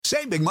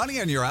Save big money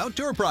on your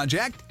outdoor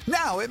project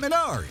now at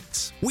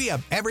Menards. We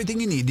have everything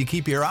you need to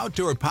keep your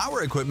outdoor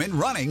power equipment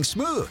running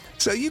smooth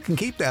so you can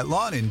keep that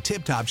lawn in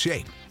tip-top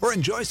shape or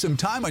enjoy some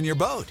time on your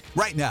boat.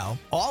 Right now,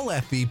 all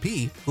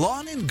FVP,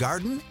 lawn and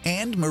garden,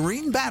 and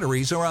marine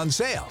batteries are on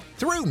sale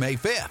through May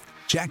 5th.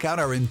 Check out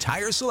our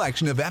entire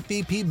selection of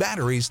FVP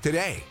batteries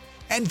today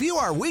and view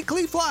our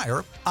weekly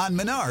flyer on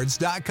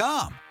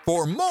Menards.com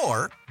for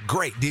more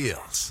great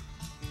deals.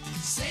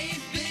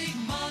 Save big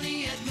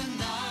money at Menards.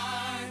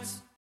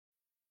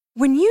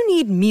 When you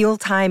need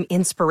mealtime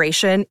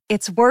inspiration,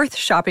 it's worth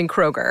shopping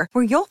Kroger,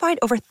 where you'll find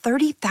over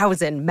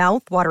 30,000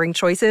 mouth-watering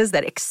choices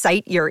that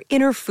excite your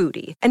inner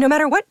foodie. And no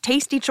matter what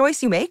tasty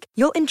choice you make,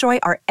 you'll enjoy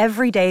our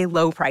everyday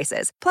low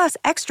prices, plus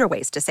extra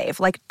ways to save,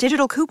 like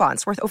digital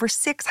coupons worth over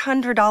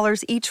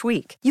 $600 each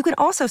week. You can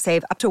also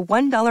save up to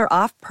 $1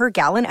 off per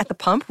gallon at the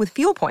pump with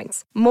fuel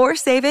points. More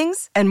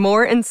savings and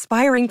more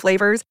inspiring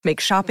flavors make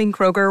shopping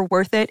Kroger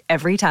worth it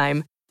every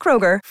time.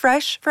 Kroger,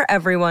 fresh for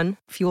everyone.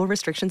 Fuel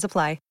restrictions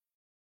apply.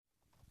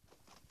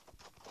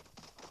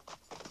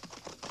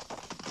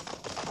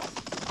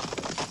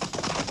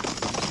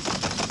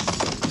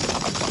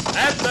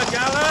 At the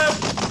gallop!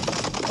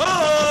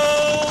 Oh!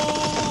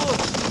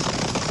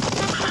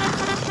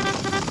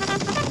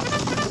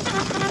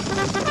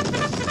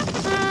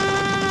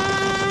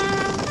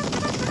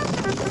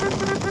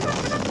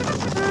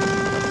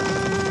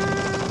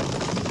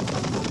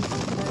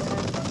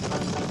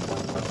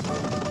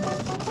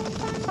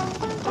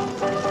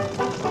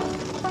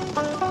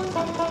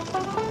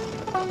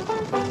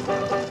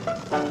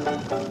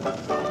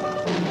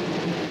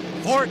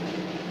 Fort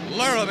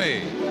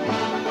Laramie.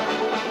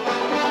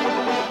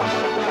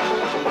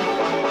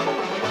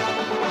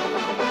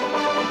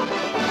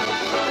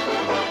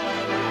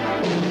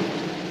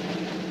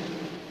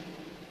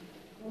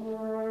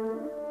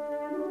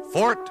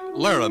 Fort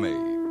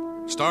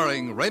Laramie,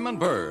 starring Raymond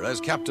Burr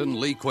as Captain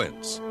Lee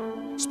Quince.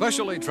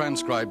 Specially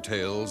transcribed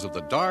tales of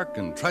the dark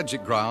and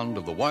tragic ground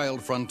of the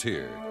wild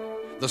frontier,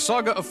 the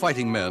saga of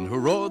fighting men who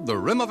rode the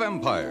rim of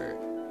empire,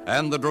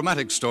 and the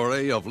dramatic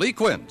story of Lee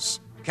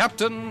Quince,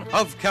 Captain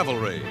of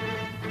Cavalry.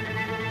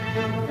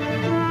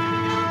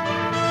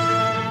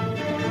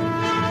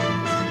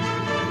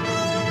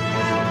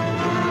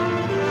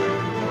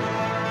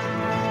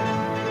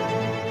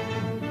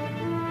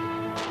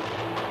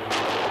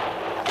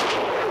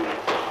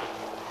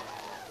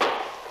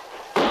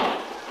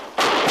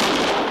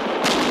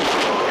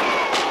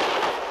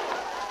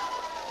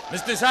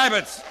 Mr.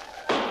 Syberts!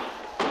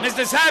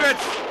 Mr.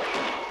 Syberts!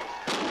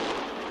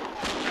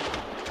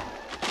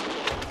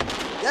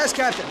 Yes,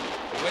 Captain.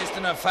 We're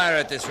wasting our fire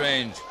at this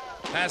range.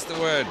 Pass the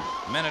word.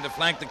 Men are to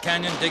flank the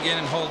canyon, dig in,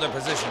 and hold their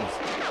positions.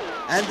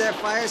 And their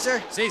fire,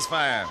 sir?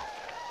 Ceasefire.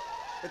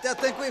 But they'll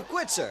think we've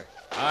quit, sir.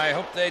 I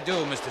hope they do,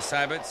 Mr.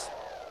 Syberts.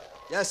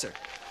 Yes, sir.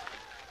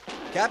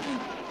 Captain,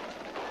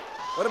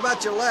 what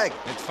about your leg?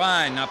 It's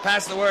fine. Now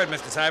pass the word,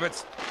 Mr.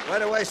 Syberts.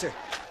 Right away, sir.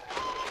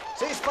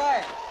 Cease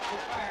fire.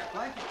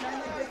 Flank the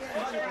canyon, dig in,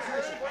 hold your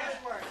position.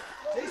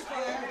 Cease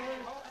fire.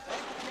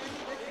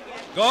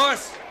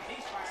 Gorse!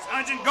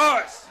 Sergeant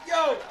Gorse!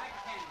 Yo!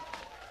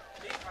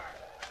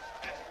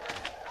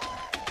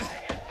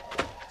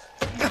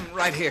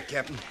 Right here,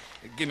 Captain.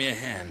 Give me a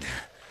hand.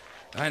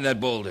 Behind that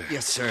boulder.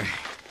 Yes, sir.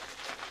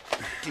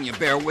 Can you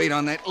bear weight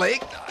on that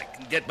leg? I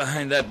can get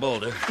behind that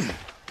boulder.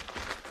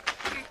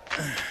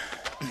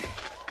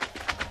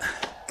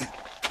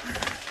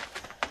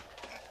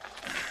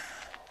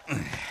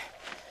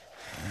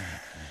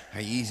 Are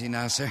you easy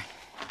now, sir?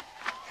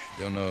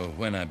 Don't know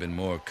when I've been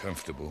more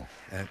comfortable.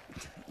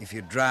 If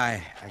you're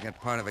dry, I got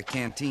part of a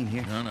canteen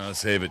here. No,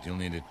 save it. You'll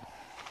need it.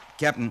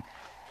 Captain,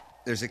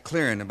 there's a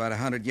clearing about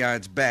 100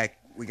 yards back.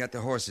 We got the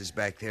horses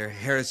back there.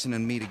 Harrison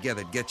and me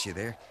together get you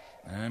there.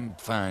 I'm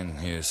fine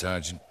here,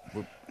 Sergeant.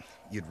 Well,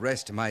 you'd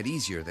rest a mite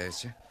easier there,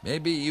 sir.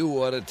 Maybe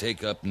you ought to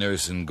take up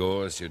nursing,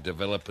 Gorse. You're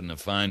developing a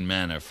fine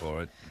manner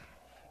for it.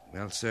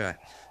 Well, sir,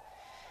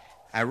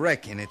 I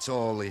reckon it's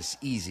all this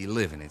easy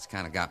living. It's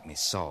kind of got me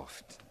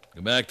soft.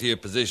 Go back to your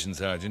position,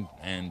 Sergeant,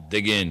 and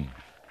dig in.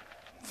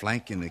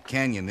 Flanking the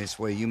canyon this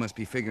way, you must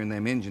be figuring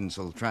them Injuns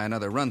will try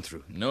another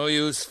run-through. No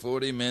use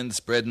 40 men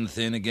spreading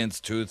thin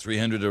against 200 or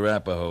 300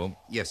 Arapaho.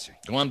 Yes, sir.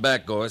 Go on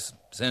back, Gorse.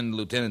 Send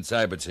Lieutenant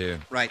Syberts here.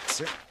 Right,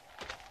 sir.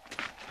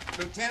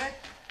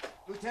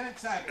 Lieutenant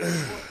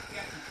Syberts.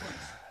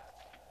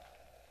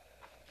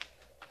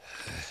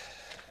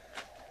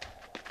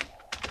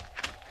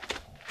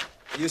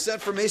 You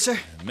sent for me, sir?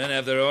 The men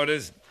have their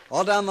orders.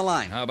 All down the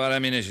line. How about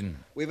ammunition?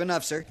 We've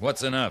enough, sir.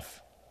 What's enough?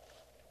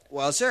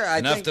 Well, sir, I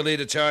Enough think... to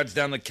lead a charge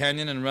down the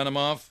canyon and run them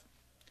off?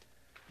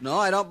 No,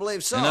 I don't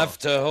believe so. Enough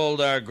to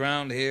hold our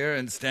ground here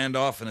and stand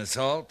off an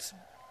assault?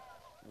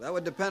 That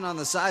would depend on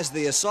the size of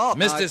the assault.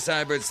 Mr.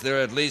 Syberts, there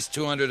are at least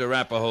 200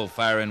 Arapaho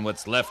firing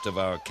what's left of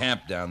our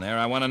camp down there.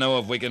 I want to know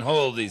if we can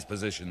hold these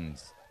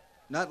positions.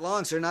 Not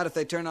long, sir. Not if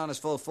they turn on us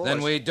full force.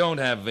 Then we don't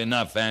have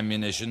enough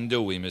ammunition,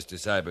 do we, Mr.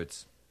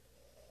 Syberts?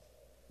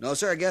 No,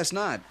 sir, I guess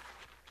not.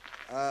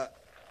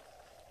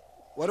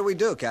 What do we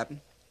do, Captain?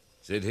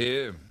 Sit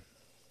here.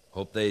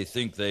 Hope they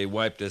think they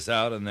wiped us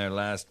out on their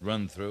last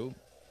run-through.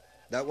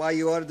 That why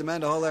you ordered the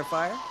men to hold their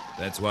fire?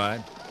 That's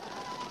why.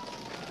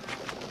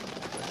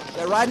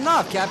 They're riding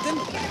off, Captain.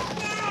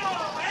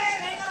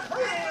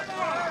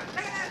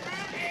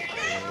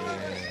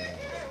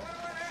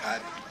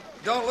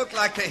 Don't look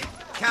like they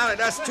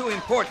counted us too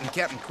important,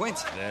 Captain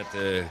Quince. That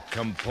a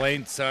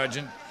complaint,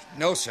 Sergeant?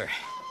 No, sir.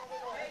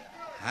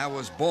 I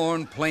was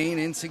born plain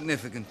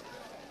insignificant.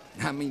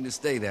 I mean to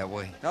stay that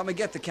way. Help me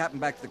get the captain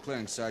back to the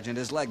clearing, Sergeant.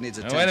 His leg needs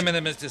attention. Now, wait a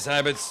minute, Mr.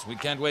 Syberts. We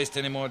can't waste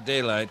any more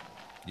daylight.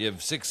 You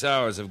have 6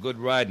 hours of good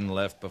riding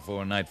left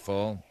before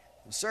nightfall.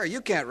 Sir, you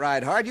can't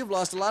ride hard. You've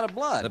lost a lot of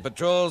blood. The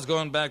patrol's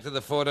going back to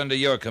the fort under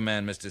your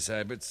command, Mr.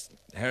 Syberts.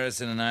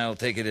 Harrison and I'll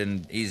take it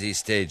in easy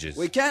stages.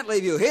 We can't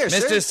leave you here,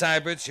 sir. Mr.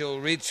 Syberts,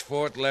 you'll reach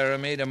Fort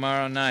Laramie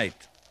tomorrow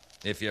night,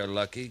 if you're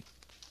lucky.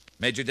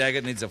 Major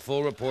Daggett needs a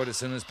full report as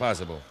soon as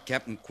possible.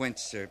 Captain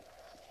Quince, sir,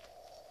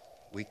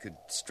 we could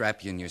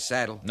strap you in your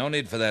saddle. No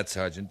need for that,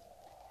 Sergeant.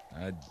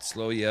 I'd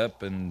slow you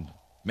up, and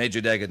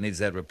Major Daggett needs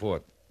that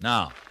report.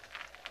 Now,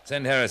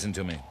 send Harrison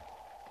to me.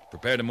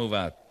 Prepare to move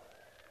out.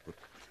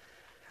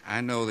 I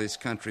know this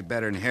country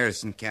better than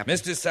Harrison, Captain.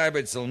 Mr.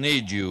 Syberts will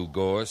need you,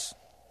 Gorse.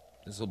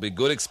 This will be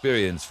good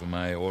experience for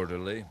my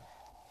orderly.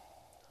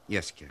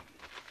 Yes, Captain.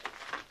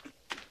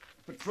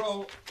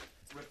 Patrol,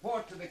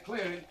 report to the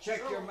clearing.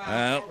 Check your mouth.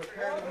 Well,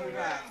 prepare to move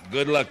out.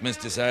 Good luck,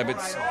 Mr.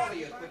 Syberts.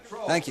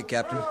 Thank you,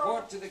 Captain.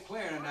 Report to the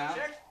clearing now.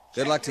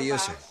 Good luck to you,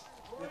 sir.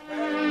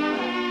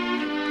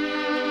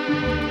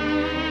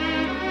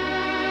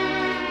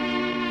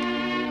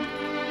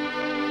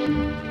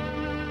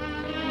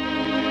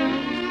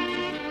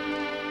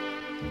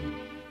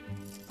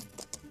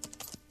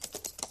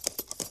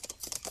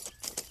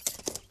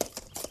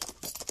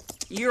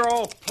 You're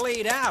all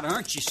played out,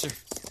 aren't you, sir?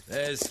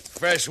 There's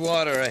fresh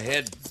water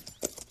ahead.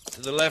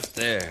 To the left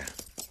there.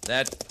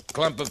 That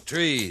clump of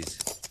trees.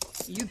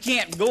 You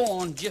can't go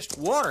on just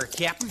water,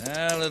 Captain.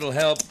 Well, it'll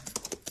help.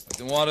 We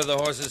can water the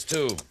horses,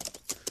 too.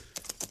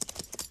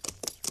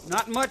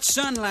 Not much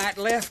sunlight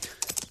left.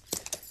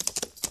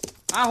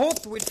 I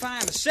hoped we'd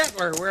find a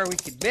settler where we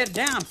could bed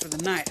down for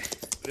the night.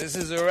 This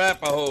is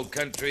Arapaho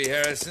country,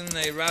 Harrison.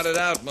 They routed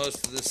out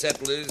most of the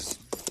settlers.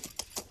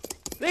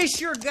 They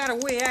sure got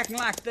away acting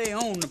like they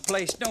own the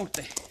place, don't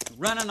they?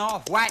 Running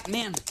off white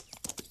men.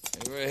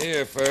 They were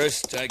here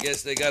first. I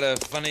guess they got a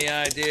funny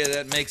idea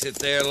that makes it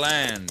their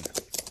land.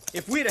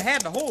 If we'd have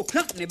had the whole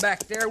company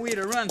back there, we'd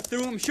have run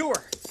through them,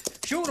 sure.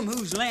 Showed them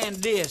whose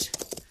land it is.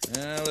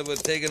 Well, it would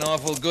take an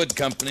awful good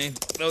company.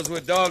 Those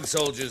were dog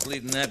soldiers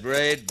leading that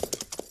raid.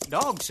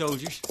 Dog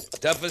soldiers?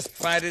 Toughest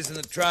fighters in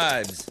the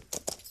tribes.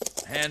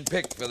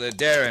 Handpicked for their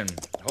daring.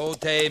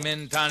 Hote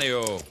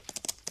Mintanio.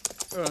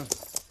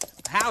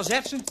 How's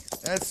that, sir?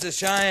 That's the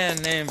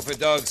Cheyenne name for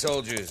dog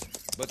soldiers.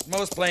 But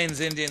most Plains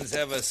Indians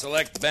have a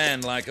select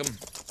band like them.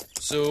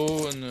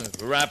 Sioux and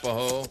the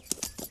Arapaho.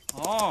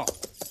 Oh.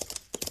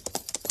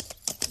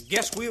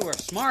 Guess we were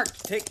smart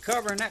to take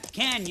cover in that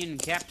canyon,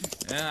 Captain.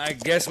 Yeah, I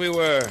guess we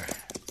were.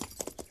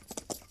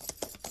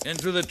 In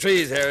through the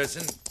trees,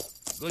 Harrison.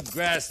 Good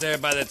grass there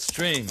by that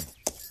stream.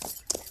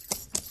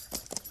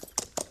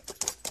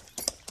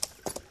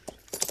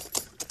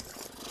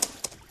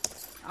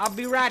 I'll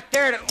be right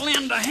there to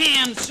lend a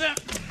hand, sir.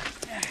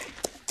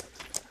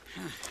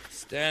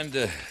 Stand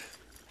to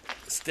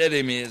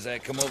steady me as I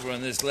come over on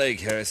this leg,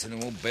 Harrison.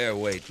 It won't bear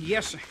weight.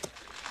 Yes, sir.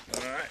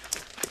 All right.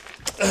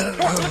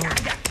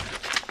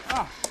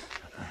 Oh.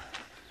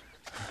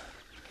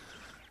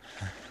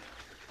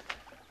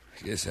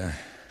 Guess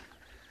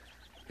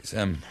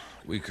I'm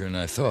weaker than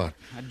I thought.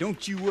 Now,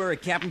 don't you worry,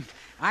 Captain.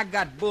 I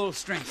got bull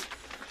strength.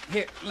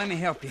 Here, let me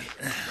help you.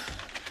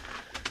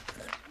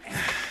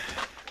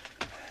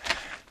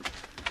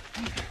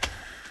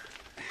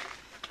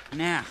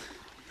 Now,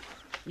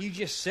 you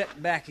just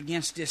sit back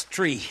against this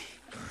tree.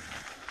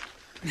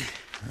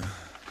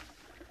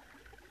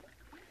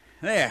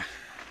 There.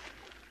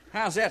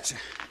 How's that, sir?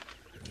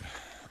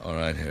 All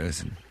right,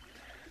 Harrison.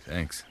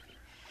 Thanks.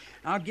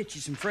 I'll get you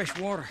some fresh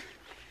water.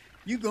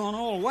 You going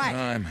all white.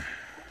 I'm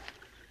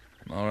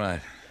all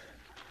right.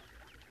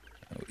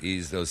 I'll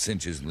ease those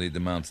cinches and lead the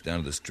mounts down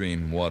to the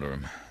stream and water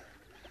them.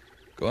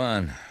 Go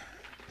on.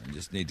 I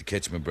just need to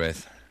catch my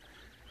breath.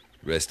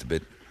 Rest a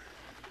bit.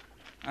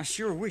 I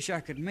sure wish I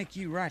could make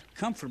you right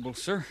comfortable,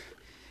 sir.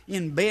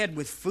 In bed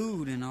with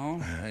food and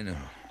all. I know.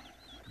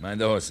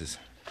 Mind the horses.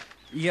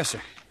 Yes,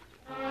 sir.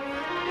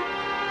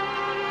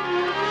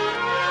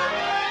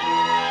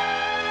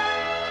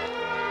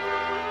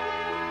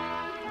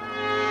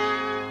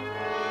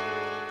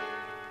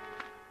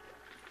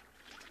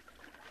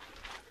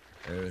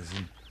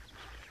 Harrison.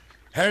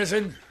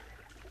 Harrison!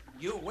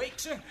 You awake,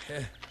 sir?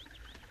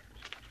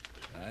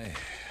 I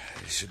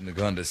shouldn't have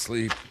gone to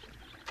sleep.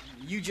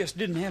 You just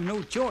didn't have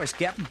no choice,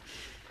 Captain.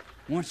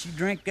 Once you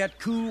drank that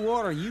cool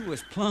water, you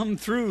was plumb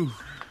through.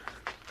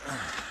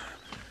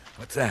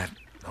 What's that?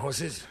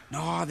 Horses?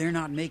 No, they're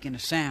not making a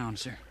sound,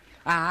 sir.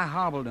 I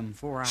hobbled them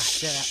before I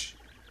set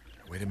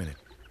up. Wait a minute.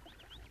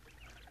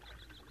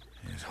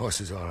 There's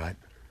horses, all right.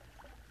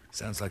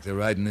 Sounds like they're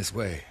riding this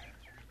way.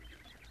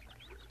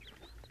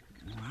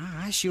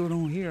 sure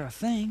don't hear a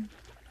thing.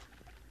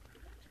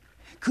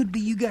 Could be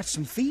you got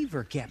some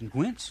fever, Captain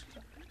Quince.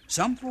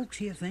 Some folks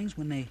hear things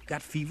when they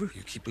got fever.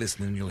 You keep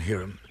listening, you'll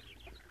hear him.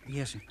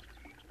 Yes,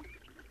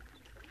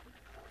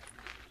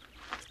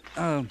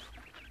 sir.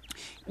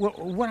 Well,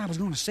 what I was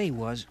going to say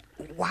was,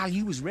 while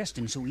you was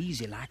resting so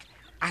easy like,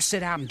 I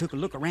set out and took a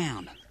look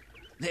around.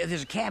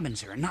 There's a cabin,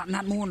 sir, not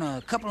more than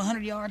a couple of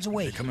 100 yards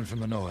away. They're coming from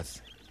the north.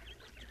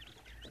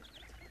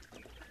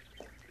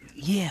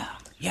 Yeah,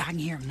 I can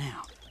hear them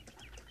now.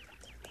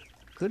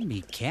 Could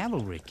be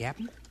cavalry,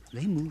 Captain.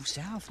 They moved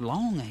south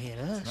long ahead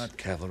of us. It's not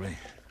cavalry.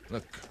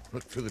 Look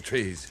through the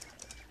trees.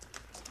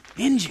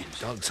 Indians.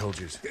 Dog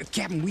soldiers.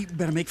 Captain, we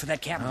better make for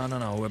that cabin.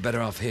 No, we're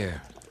better off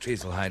here.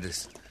 Trees will hide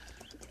us.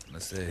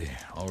 Unless they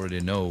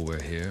already know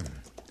we're here.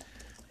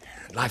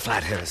 Lie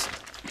flat, Harrison.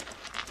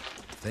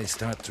 If they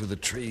start through the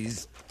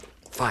trees,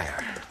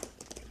 fire.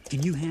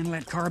 Can you handle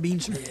that carbine,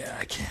 sir? Yeah,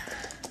 I can.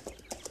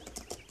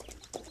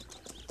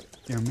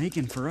 They're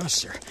making for us,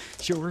 sir.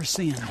 Sure as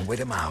sin. Now wait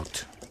them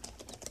out.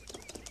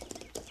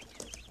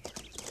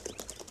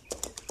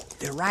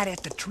 They're right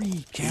at the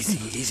tree, Captain.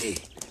 Easy.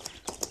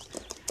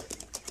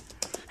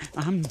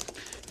 I'm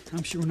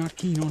sure not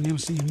keen on them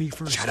seeing me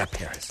first. Shut up,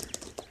 Harrison.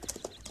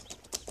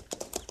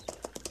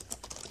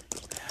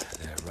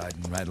 They're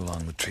riding right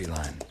along the tree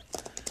line.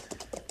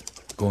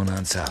 Going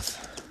on south.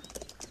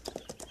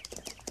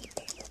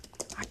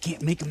 I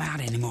can't make them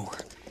out anymore.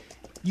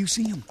 You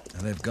see them?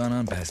 Now they've gone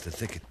on past the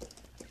thicket.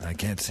 I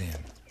can't see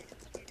them.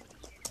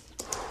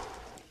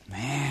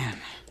 Man,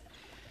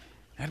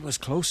 that was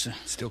closer.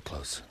 Still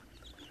close.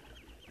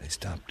 They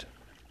stopped.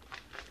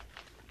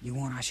 You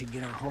want I should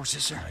get our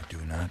horses, sir? I do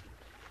not.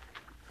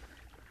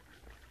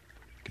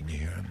 Can you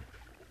hear them?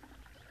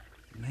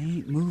 They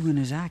ain't moving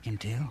as I can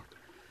tell.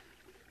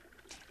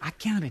 I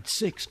counted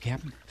 6,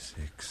 Captain.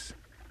 6.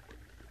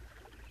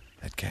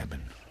 That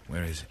cabin,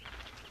 where is it?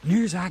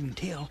 Near as I can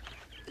tell,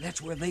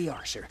 that's where they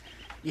are, sir.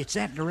 It's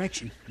that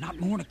direction, not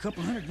more than a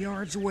couple 100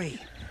 yards away.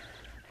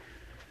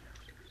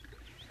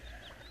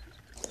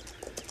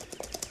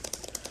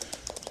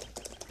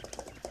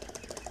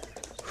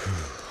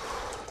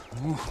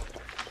 Oh,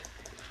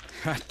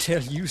 I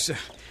tell you, sir,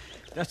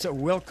 that's a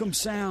welcome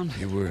sound.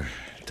 You were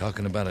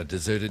talking about a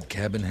deserted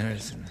cabin,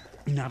 Harrison?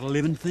 Not a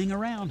living thing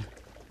around.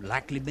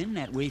 Likely been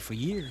that way for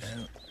years.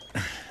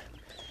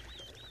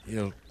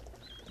 You'll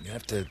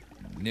have to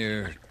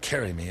near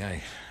carry me.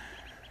 I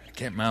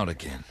can't mount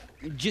again.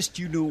 Just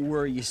you don't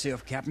worry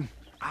yourself, Captain.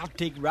 I'll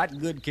take right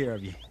good care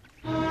of you.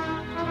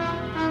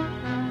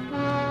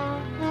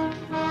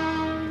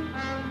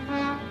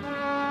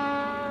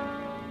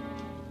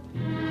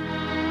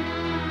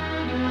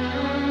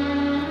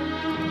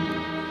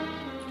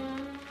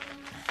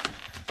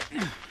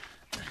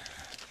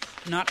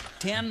 Not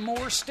 10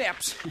 more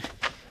steps.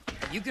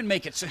 You can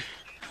make it, sir.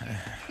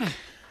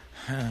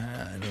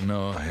 I don't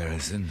know,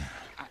 Harrison.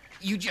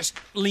 You just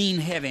lean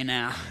heavy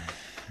now.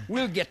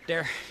 We'll get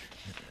there.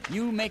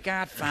 You make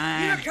out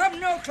fine. You come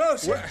no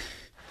closer.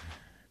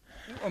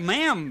 Well,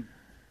 ma'am,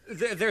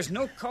 there's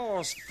no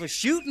cause for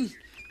shooting.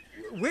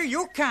 We're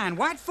your kind,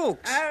 white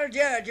folks. I'll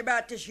judge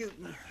about the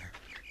shooting.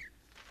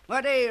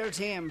 What ails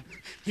him?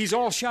 He's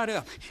all shot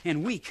up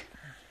and weak.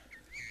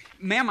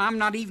 Ma'am, I'm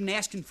not even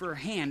asking for a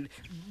hand,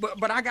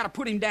 but I gotta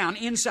put him down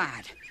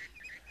inside.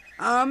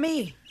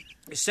 Army?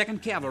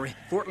 2nd Cavalry,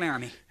 Fort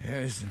Laramie.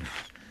 Harrison,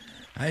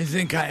 I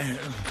think I...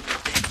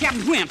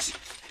 Captain Quince!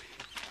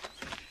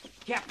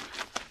 Captain,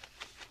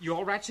 you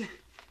all right, sir?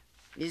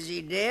 Is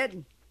he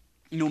dead?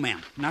 No,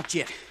 ma'am, not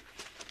yet.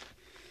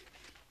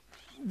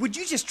 Would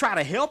you just try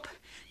to help?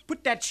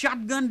 Put that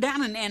shotgun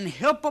down and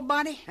help a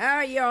body? How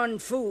are you on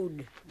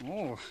food?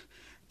 Oh,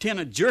 tin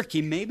of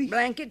jerky, maybe.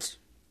 Blankets?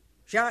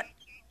 Shot?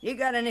 You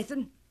got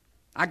anything?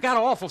 I got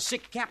an awful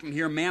sick captain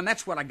here, ma'am.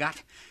 That's what I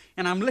got.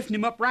 And I'm lifting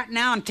him up right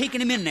now and taking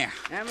him in there.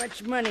 How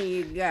much money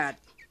you got?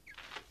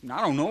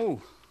 I don't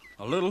know.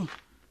 A little.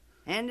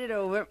 Hand it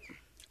over.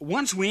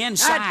 Once we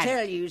inside... I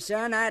tell you,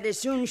 son, I'd as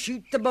soon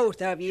shoot the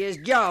both of you as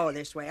jaw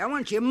this way. I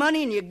want your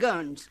money and your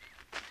guns.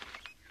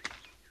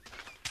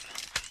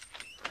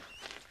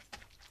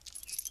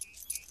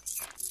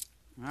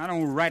 I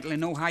don't rightly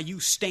know how you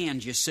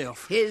stand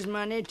yourself. His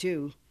money,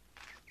 too.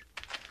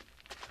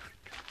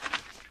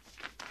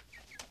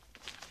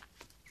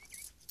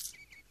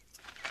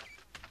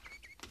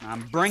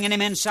 I'm bringing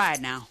him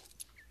inside now.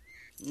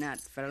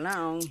 Not for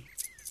long.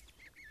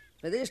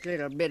 For this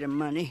little bit of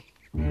money.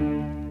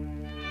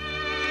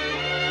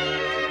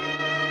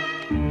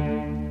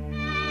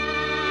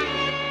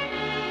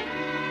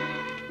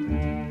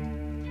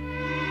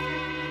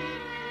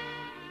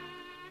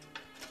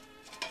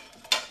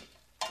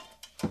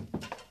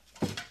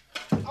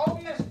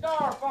 Open this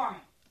door for me.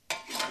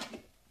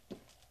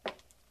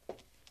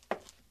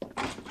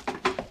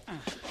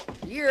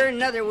 You're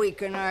another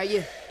weak one, are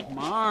you?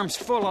 My arm's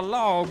full of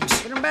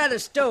logs. Put 'em by the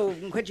stove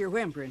and quit your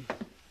whimpering.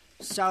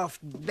 Soft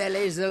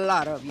bellies, the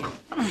lot of you.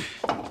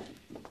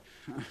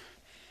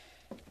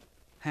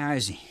 How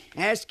is he?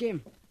 Ask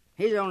him.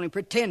 He's only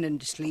pretending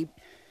to sleep.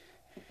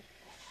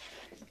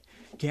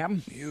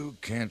 Captain. You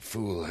can't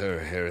fool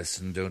her,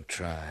 Harrison. Don't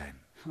try.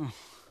 Oh,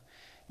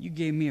 you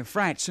gave me a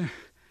fright, sir.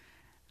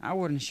 I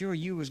wasn't sure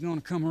you was going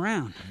to come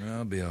around.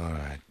 I'll be all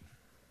right.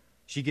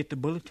 She get the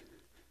bullet?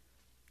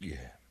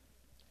 Yeah.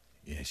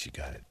 Yeah, she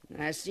got it.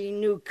 I see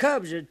new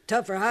cubs are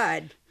tougher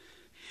hide.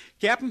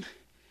 Captain,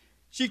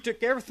 she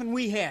took everything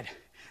we had.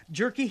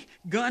 Jerky,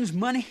 guns,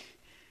 money.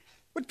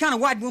 What kind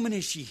of white woman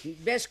is she?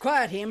 You'd best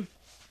quiet him.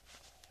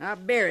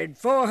 I've buried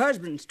 4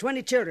 husbands,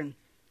 20 children.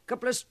 A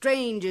couple of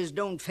strangers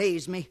don't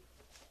faze me.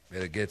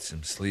 Better get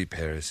some sleep,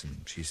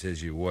 Harrison. She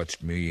says you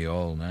watched me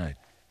all night.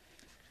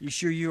 You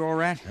sure you're all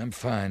right? I'm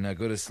fine. Now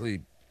go to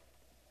sleep.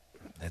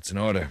 That's an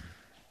order.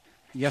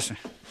 Yes, sir.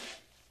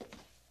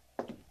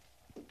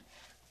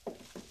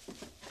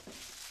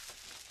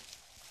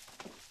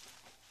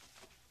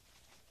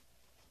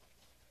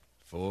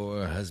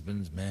 Four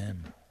husbands,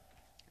 ma'am?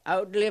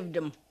 Outlived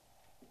 'em.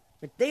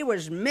 But they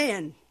was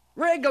men,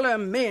 regular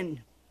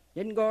men.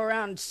 Didn't go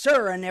around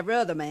sirring every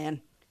other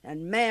man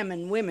and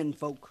mamming women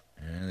folk.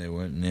 Yeah, they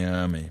weren't in the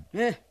army.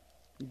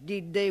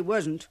 Indeed they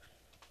wasn't.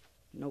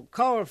 No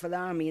call for the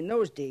army in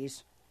those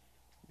days.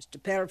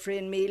 Mr. Pelfrey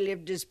and me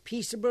lived as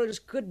peaceable as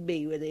could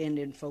be with the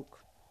Indian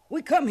folk.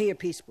 We come here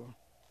peaceable,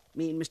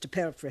 me and Mr.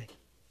 Pelfrey.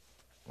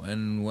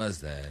 When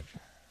was that?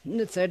 In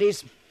the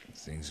 30s.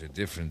 Things are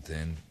different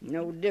then.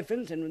 No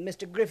different than with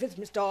Mr. Griffith,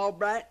 Mr.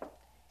 Albright,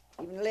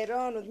 even later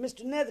on with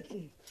Mr.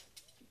 Netherton.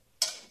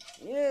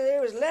 Yeah,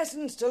 there was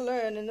lessons to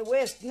learn in the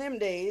West in them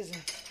days.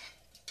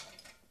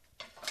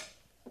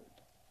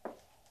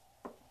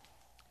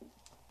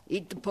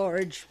 Eat the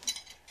porridge.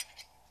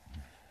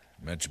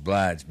 Much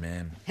obliged,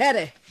 ma'am.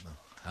 Hattie.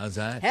 How's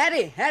that?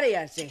 Hattie,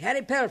 I say.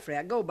 Hattie Pelfrey.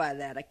 I go by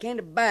that. I can't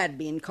abide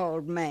being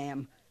called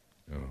ma'am.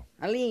 Oh.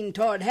 I lean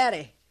toward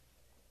Hattie.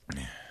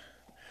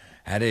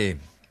 Hattie,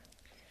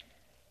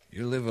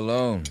 you live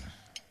alone,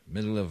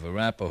 middle of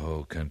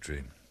Arapaho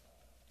country.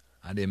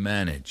 How do you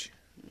manage?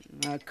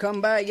 I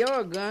come by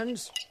your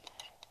guns.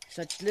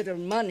 Such little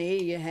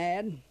money you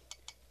had.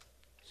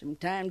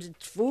 Sometimes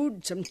it's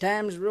food,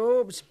 sometimes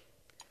robes.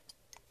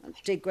 I'll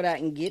take what I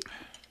can get.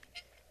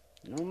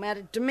 No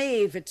matter to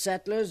me if it's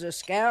settlers or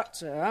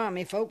scouts or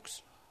army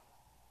folks.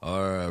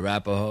 Or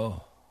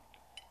Arapaho?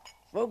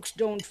 Folks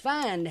don't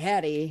find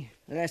Hattie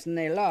less'n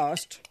they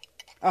lost,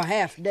 or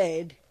half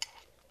dead.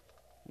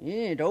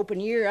 It'd open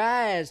your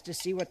eyes to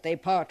see what they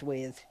part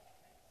with.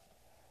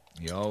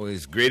 You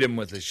always greet 'em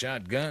with a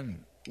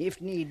shotgun?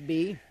 If need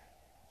be.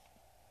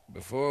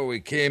 Before we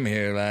came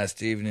here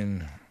last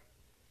evening,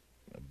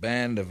 a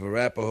band of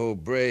Arapaho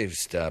braves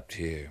stopped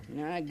here.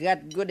 I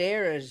got good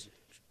arrows,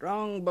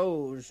 strong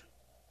bows,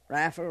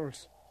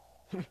 rifles.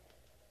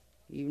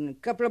 Even a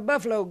couple of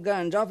buffalo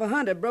guns off a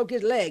hunter broke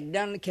his leg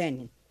down the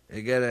canyon.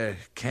 They got a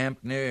camp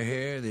near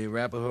here, the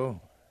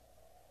Arapaho?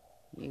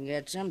 You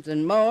got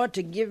something more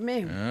to give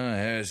me? Oh,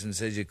 Harrison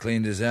says you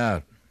cleaned us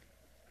out.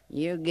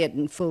 You're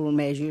getting full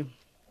measure.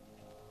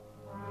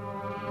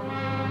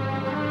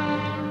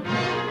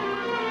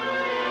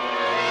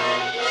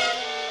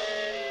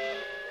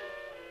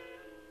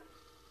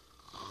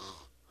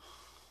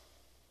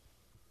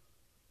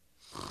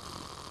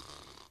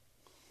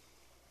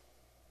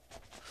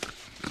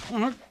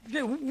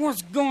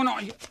 What's going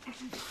on?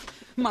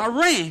 My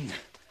ring.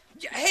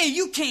 Hey,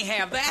 you can't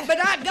have that.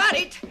 But I got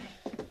it.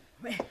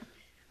 Well,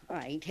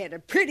 I ain't had a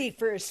pretty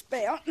for a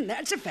spell, and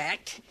that's a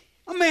fact.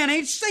 A man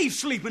ain't safe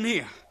sleeping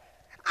here.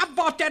 I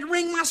bought that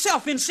ring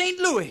myself in St.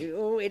 Louis.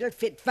 Oh, it'll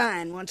fit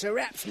fine once I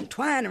wrap some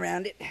twine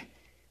around it.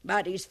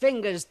 Body's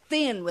fingers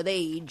thin with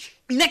age.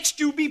 Next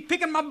you be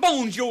picking my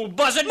bones, you old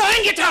buzzard.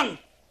 Mind your tongue!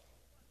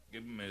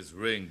 Give him his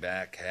ring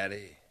back,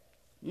 Hattie.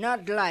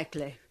 Not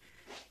likely.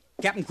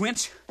 Captain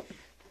Quince,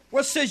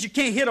 what says you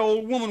can't hit an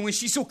old woman when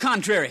she's so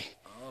contrary?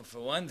 Oh, for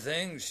one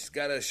thing, she's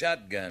got a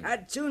shotgun.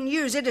 I'd soon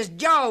use it as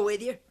jaw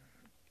with you.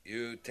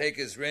 You take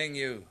his ring,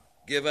 you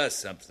give us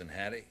something,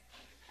 Hattie.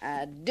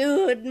 I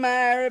do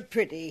admire a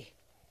pretty.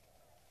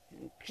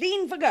 And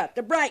clean forgot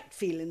the bright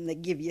feeling they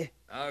give you.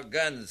 Our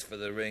guns for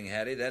the ring,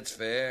 Hattie, that's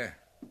fair.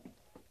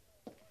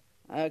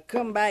 I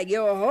come by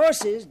your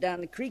horses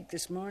down the creek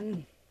this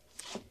morning.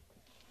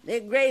 They're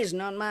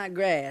grazing on my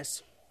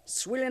grass,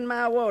 swilling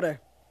my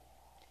water.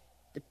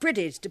 The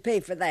pretty's to pay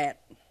for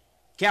that.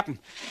 Captain,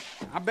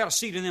 I better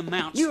see to them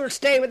mounts. You'll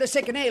stay with the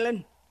sick and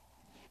ailing.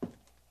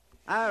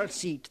 I'll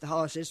see to the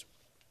horses.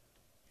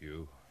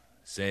 You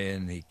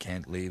saying he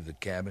can't leave the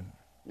cabin?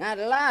 Not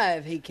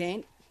alive, he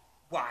can't.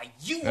 Why,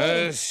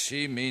 you...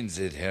 She means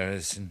it,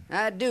 Harrison.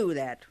 I do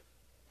that.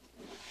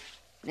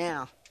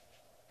 Now,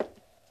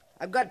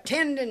 I've got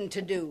tending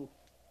to do.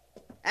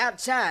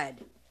 Outside.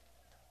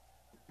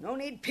 No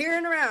need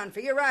peering around for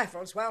your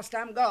rifles whilst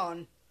I'm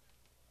gone.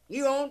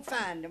 You won't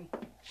find them.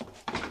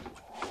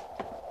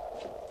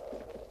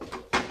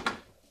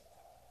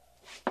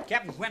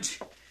 Captain Quince,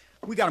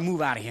 we gotta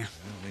move out of here.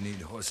 We need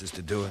horses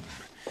to do it.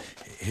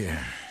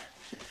 Here.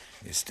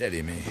 You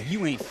steady me.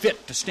 You ain't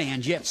fit to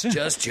stand yet, sir.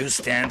 Just you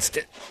stand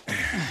still.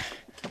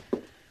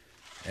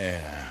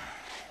 Yeah.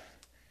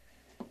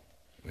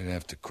 We'd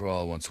have to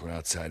crawl once we're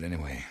outside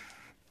anyway.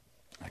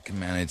 I can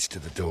manage to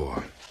the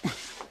door.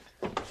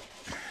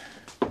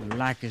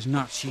 Like as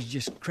not, she's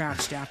just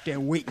crouched out there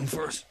waiting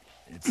for us.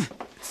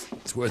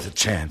 It's worth a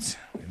chance.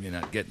 We may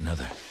not get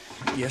another.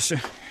 Yes, sir.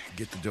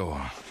 Get the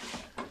door.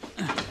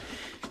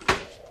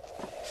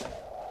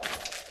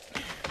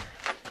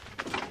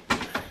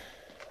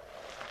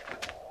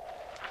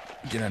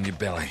 Get on your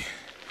belly.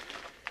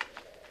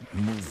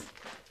 Move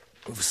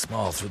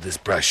small through this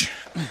brush.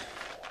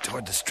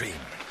 Toward the stream.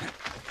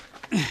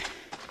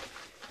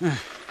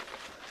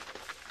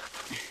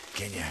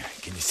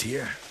 Can you see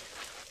her?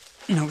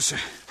 No, sir.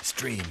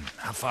 Stream,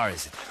 how far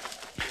is it?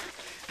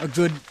 A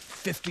good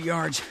 50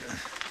 yards.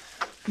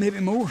 Maybe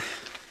more.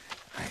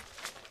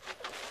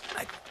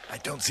 I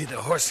don't see the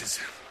horses.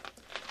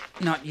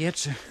 Not yet,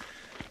 sir.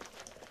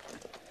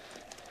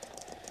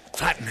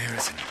 Flatten,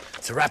 Harrison.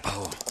 It's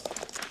Arapaho.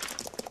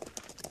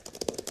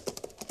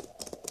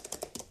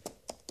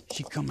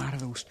 She come out of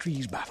those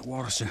trees by the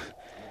water, sir.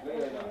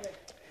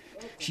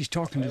 She's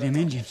talking to them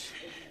Indians.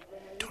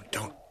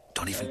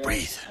 Don't even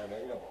breathe.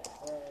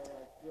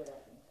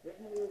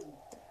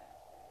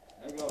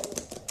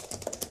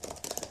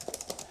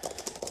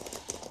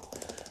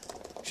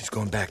 She's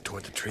going back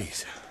toward the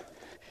trees.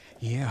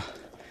 Yeah.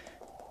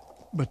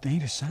 But there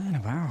ain't a sign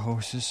of our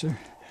horses, sir.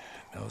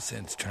 No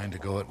sense trying to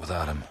go it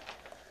without them.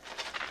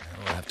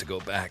 We'll have to go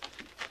back.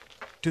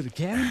 To the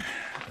cabin?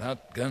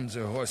 Without guns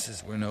or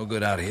horses, we're no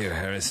good out here,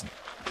 Harrison.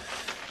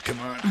 Come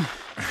on.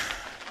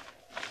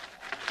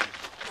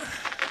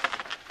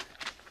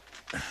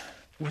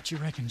 What you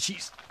reckon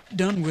she's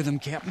done with them,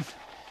 Captain?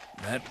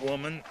 That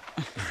woman,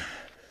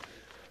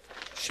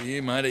 she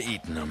might have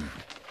eaten them.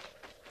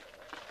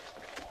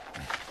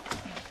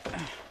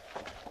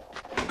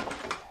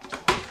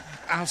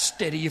 I'll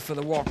steady you for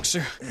the walk,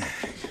 sir.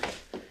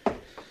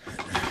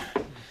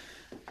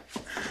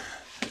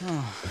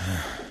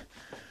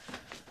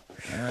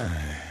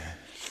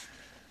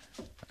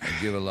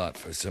 I'd give a lot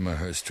for some of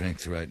her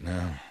strength right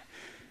now.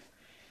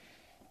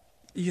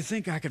 You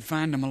think I could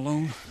find them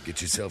alone?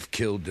 Get yourself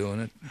killed doing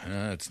it?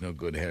 It's no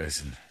good,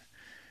 Harrison.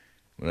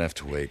 We'll have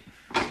to wait.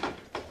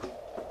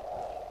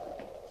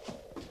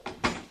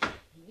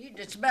 You're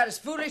just about as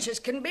foolish as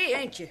can be,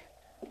 ain't you?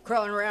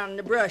 Crawling around in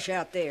the brush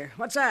out there.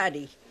 What's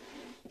ID?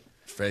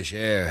 Fresh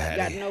air, Hattie.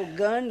 Got no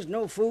guns,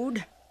 no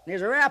food.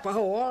 There's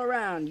Arapaho all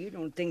around. You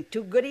don't think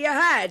too good of your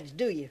hides,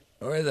 do you?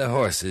 Where are the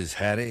horses,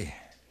 Hattie?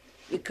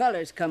 Your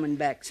color's coming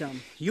back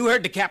some. You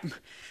heard the captain.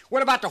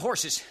 What about the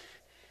horses?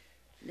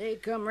 They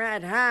come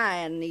right high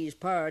in these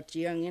parts,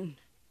 youngin'.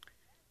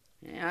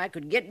 Yeah, I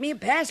could get me a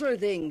passel of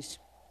things.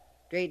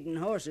 Trading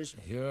horses.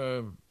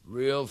 You're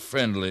real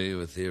friendly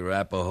with the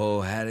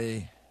Arapaho,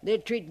 Hattie. They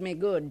treat me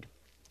good.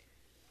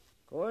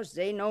 Of course,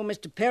 they know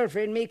Mr.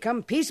 Pelfrey and me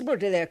come peaceable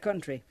to their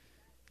country.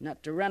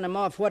 Not to run 'em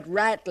off what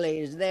rightly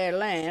is their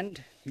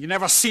land. You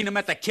never seen 'em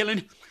at the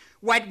killing?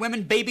 White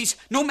women, babies,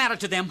 no matter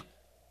to them.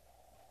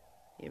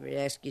 You ever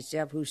ask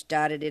yourself who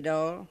started it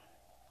all?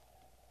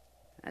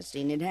 I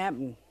seen it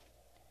happen.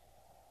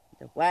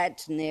 The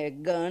whites and their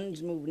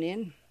guns moving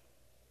in.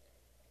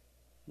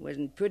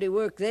 Wasn't pretty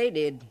work they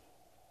did.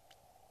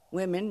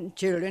 Women and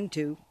children,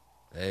 too.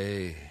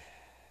 They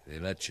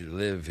let you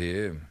live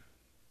here.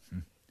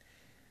 There's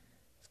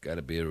got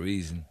to be a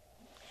reason.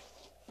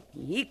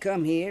 He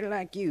come here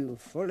like you,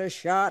 full of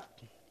shot,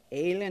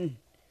 ailing.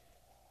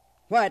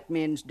 White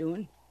men's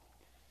doing.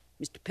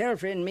 Mr.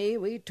 Pelfrey and me,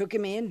 we took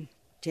him in,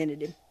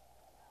 tended him.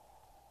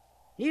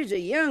 He was a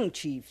young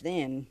chief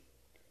then.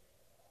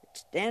 But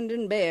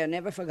Standing Bear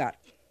never forgot.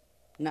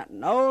 Not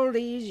in all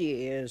these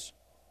years.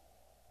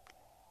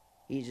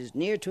 He's as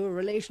near to a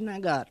relation I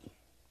got.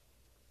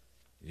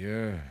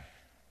 You're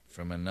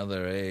from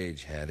another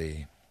age,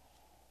 Hattie.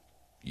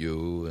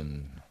 You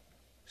and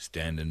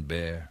Standing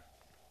Bear.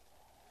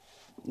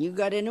 You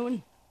got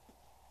anyone?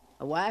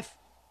 A wife?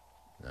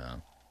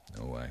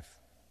 No wife.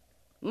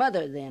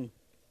 Mother, then?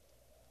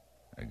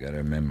 I got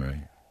her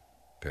memory.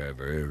 Pair of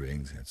her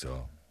earrings, that's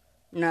all.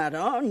 Not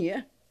on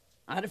you.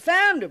 I'd have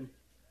found 'em.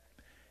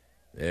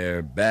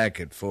 They're back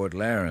at Fort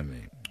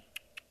Laramie.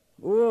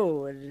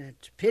 Oh,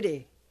 that's a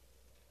pity.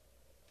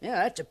 Yeah,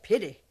 that's a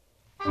pity.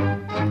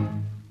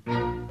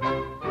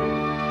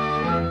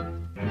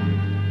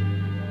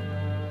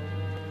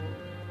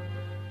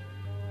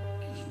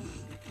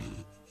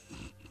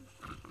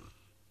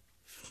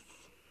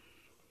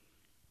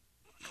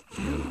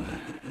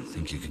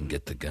 Think you can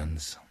get the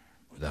guns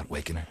without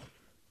waking her?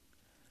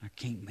 I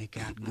can't make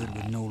out good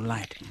with no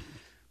light.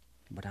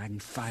 But I can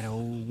fight an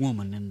old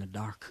woman in the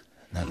dark.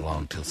 Not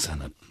long till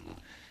sunup.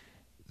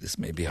 This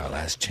may be our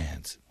last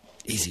chance.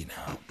 Easy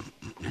now.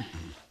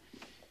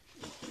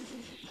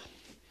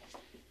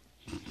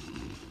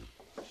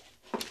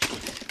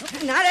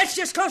 Now, that's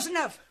just close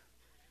enough.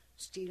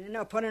 Stealing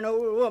up on an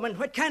old woman.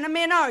 What kind of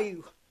men are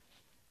you?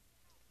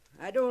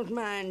 I don't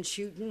mind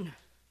shooting.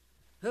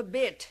 A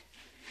bit.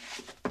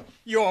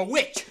 You're a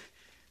witch.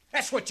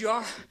 That's what you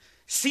are.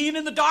 Seeing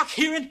in the dark,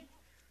 hearing.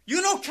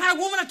 You no kind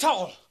of woman at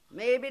all.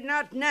 Maybe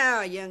not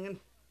now,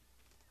 young'un.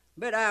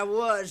 But I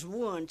was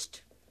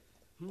once.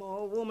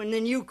 More woman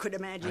than you could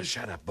imagine. Now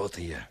shut up, both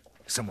of you.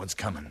 Someone's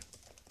coming.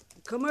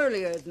 Come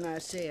earlier than I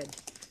said.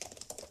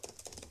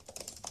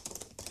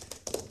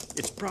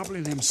 It's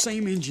probably them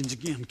same engines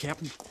again,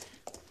 Captain.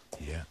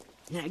 Yeah.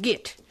 Now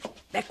get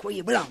back where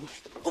you belong.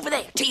 Over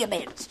there, to your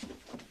beds.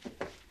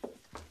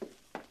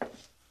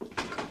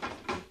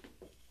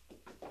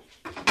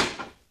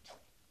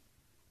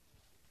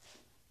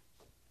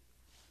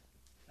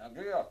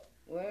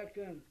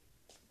 Welcome.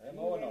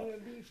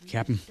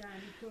 Captain,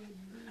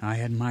 I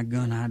had my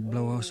gun. I'd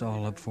blow us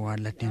all up before I'd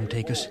let them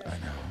take us. I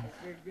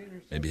know.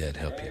 Maybe I'd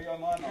help you.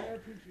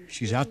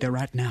 She's out there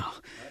right now,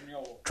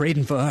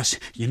 trading for us.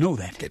 You know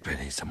that. Get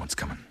ready. Someone's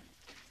coming.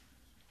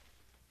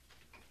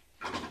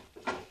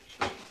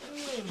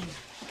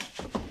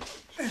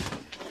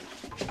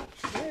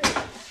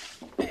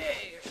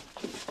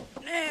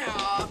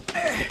 Now,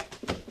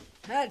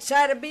 that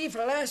side of beef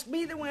will last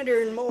me the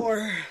winter and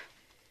more.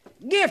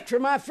 Gift for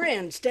my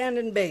friend,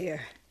 Standing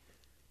Bear.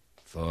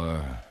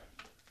 For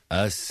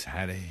us,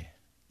 Hattie?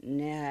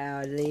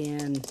 Now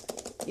then,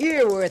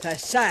 you're worth a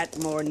sight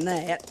more than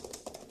that.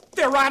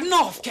 They're riding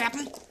off,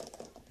 Captain.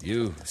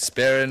 You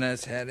sparing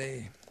us,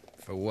 Hattie?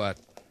 For what?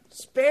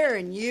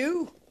 Sparing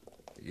you?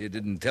 You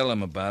didn't tell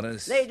them about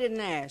us. They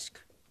didn't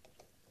ask.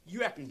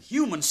 You acting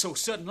human so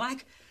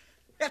sudden-like.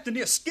 After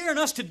near scaring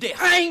us to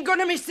death. I ain't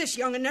gonna miss this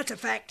young'un, that's a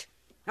fact.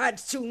 I'd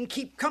soon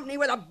keep company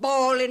with a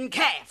bawling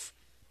calf.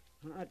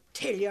 I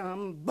tell you,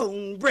 I'm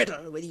bone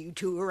brittle with you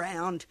two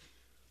around.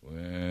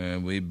 Well,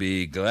 we'd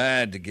be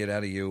glad to get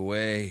out of your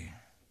way.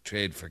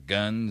 Trade for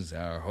guns,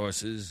 our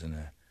horses, and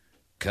a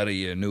cut of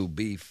your new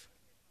beef.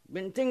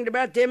 Been thinking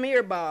about them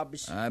ear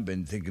bobs. I've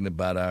been thinking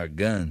about our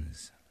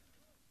guns.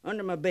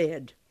 Under my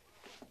bed.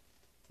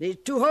 There's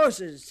 2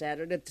 horses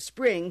saddled at the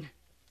spring.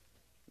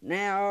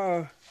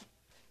 Now,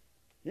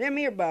 them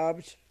ear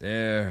bobs.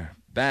 They're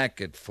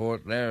back at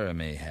Fort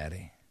Laramie,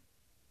 Hattie.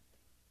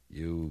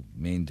 You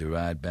mean to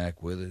ride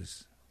back with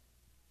us?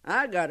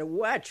 I gotta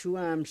watch who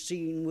I'm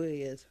seen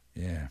with.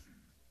 Yeah.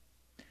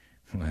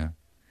 Well,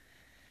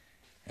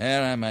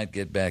 I might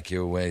get back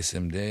your way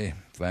someday.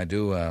 If I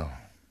do, I'll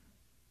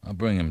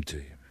bring 'em to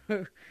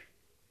you.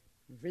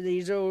 For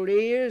these old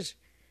ears?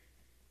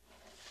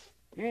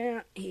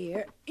 Yeah,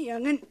 here,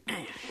 young'un.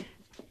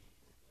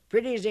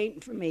 Pretties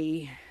ain't for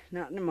me,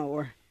 not no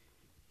more.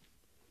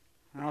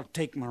 I'll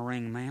take my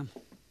ring, ma'am.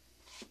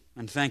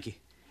 And thank you.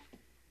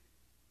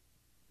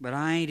 But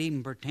I ain't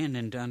even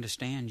pretending to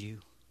understand you.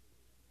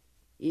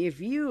 If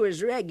you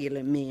was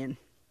regular men,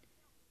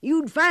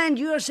 you'd find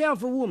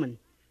yourself a woman.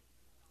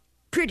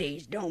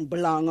 Pretties don't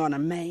belong on a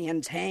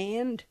man's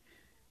hand,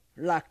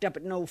 locked up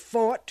at no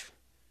fort.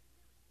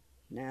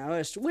 Now,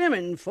 us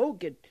women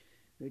folk, it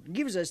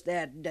gives us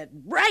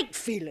that bright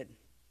feeling,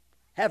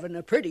 having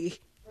a pretty.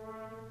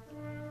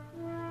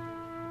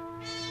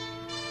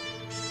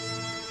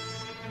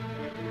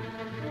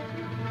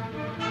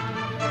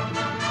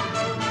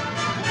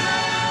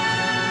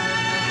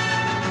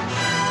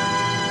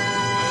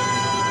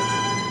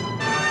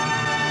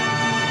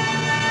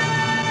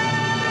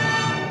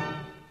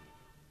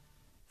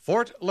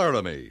 Fort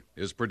Laramie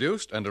is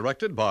produced and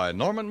directed by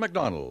Norman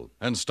MacDonald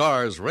and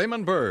stars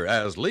Raymond Burr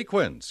as Lee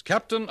Quince,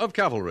 Captain of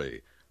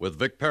Cavalry, with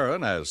Vic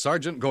Perrin as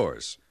Sergeant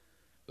Gorse.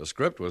 The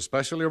script was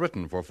specially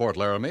written for Fort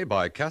Laramie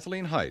by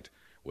Kathleen Height,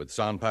 with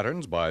sound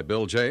patterns by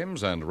Bill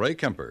James and Ray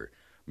Kemper,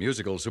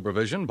 musical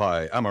supervision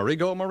by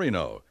Amerigo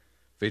Marino.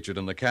 Featured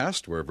in the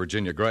cast were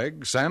Virginia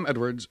Gregg, Sam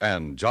Edwards,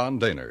 and John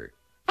Daner.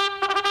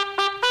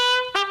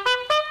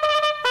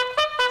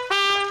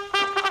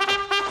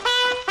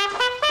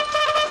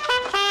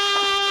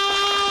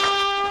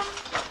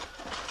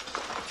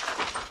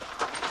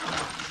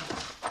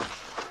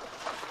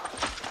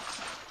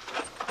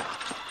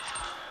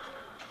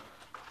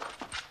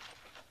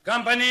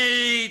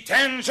 Company,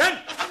 tension!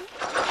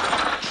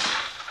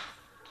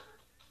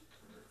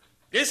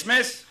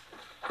 Dismiss.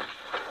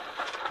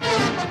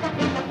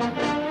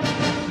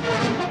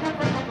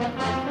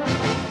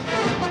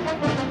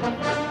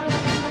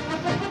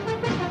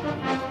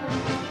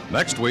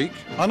 Next week,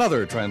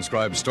 another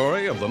transcribed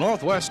story of the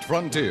Northwest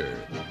frontier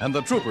and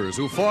the troopers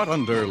who fought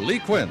under Lee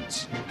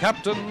Quince,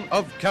 Captain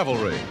of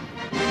Cavalry.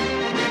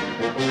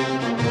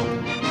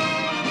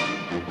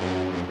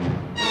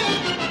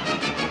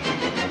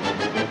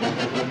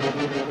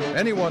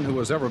 Anyone who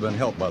has ever been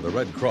helped by the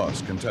Red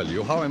Cross can tell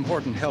you how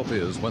important help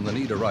is when the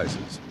need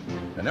arises.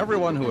 And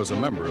everyone who is a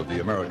member of the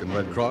American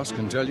Red Cross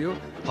can tell you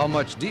how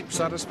much deep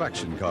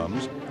satisfaction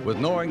comes with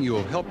knowing you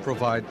have helped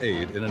provide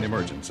aid in an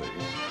emergency.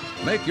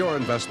 Make your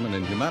investment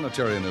in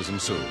humanitarianism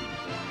soon.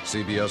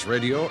 CBS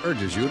Radio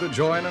urges you to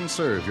join and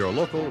serve your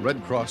local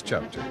Red Cross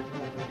chapter.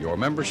 Your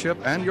membership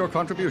and your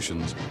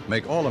contributions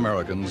make all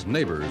Americans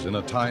neighbors in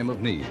a time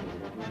of need.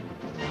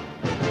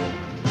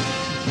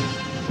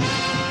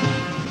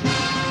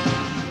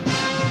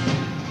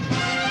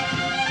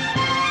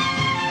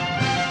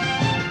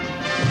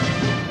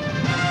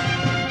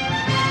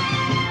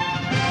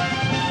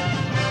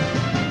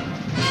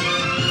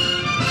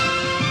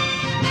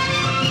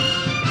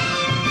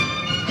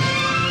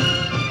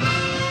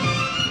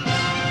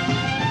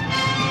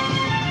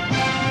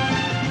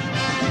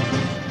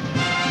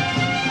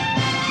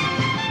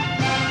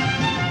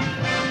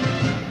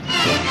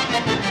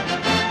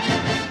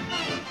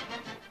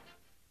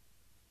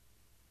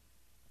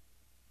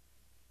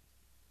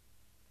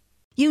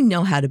 You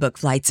know how to book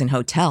flights and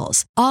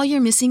hotels. All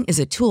you're missing is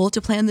a tool to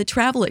plan the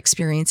travel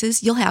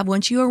experiences you'll have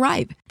once you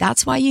arrive.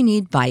 That's why you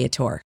need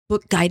Viator.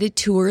 Book guided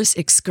tours,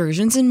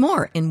 excursions, and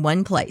more in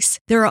one place.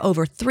 There are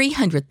over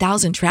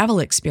 300,000 travel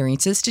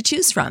experiences to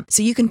choose from,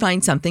 so you can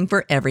find something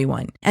for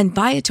everyone. And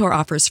Viator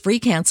offers free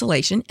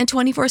cancellation and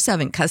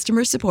 24/7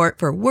 customer support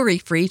for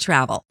worry-free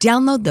travel.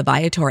 Download the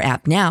Viator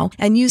app now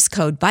and use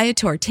code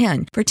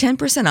Viator10 for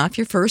 10% off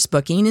your first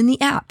booking in the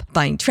app.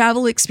 Find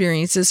travel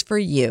experiences for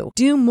you.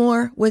 Do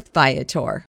more with Viator.